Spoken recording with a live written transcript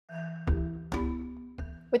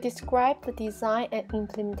We describe the design and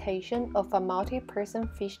implementation of a multi-person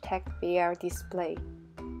fish tag VR display.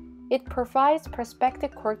 It provides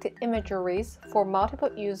perspective-corrected imageries for multiple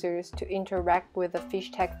users to interact with the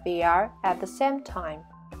fish tag VR at the same time.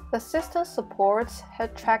 The system supports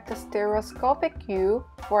head-tracked stereoscopic view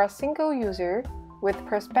for a single user with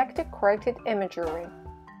perspective-corrected imagery.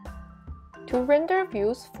 To render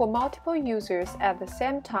views for multiple users at the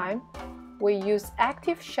same time, we use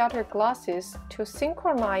active shutter glasses to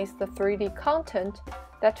synchronize the 3D content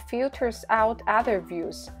that filters out other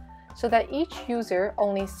views, so that each user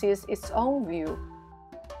only sees its own view.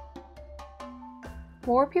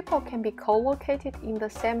 More people can be co-located in the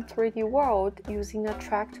same 3D world using a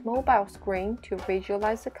tracked mobile screen to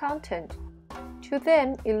visualize the content. To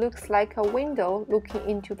them, it looks like a window looking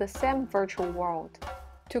into the same virtual world.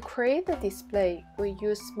 To create the display, we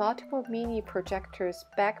use multiple mini projectors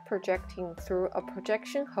back projecting through a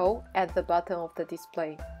projection hole at the bottom of the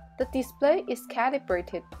display. The display is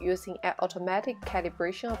calibrated using an automatic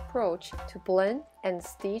calibration approach to blend and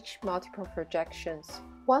stitch multiple projections.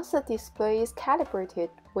 Once the display is calibrated,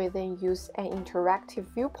 we then use an interactive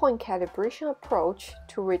viewpoint calibration approach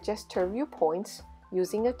to register viewpoints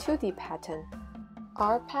using a 2D pattern.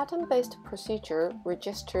 Our pattern-based procedure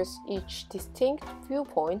registers each distinct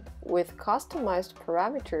viewpoint with customized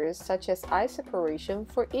parameters such as eye separation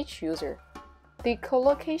for each user. The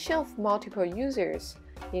co-location of multiple users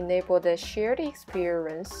enables a shared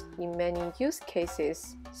experience in many use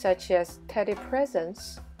cases such as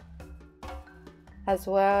telepresence, as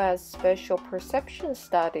well as spatial perception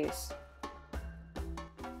studies.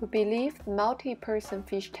 We believe multi-person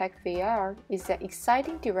fish tag VR is an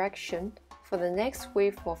exciting direction for the next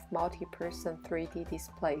wave of multi-person 3D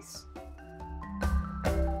displays.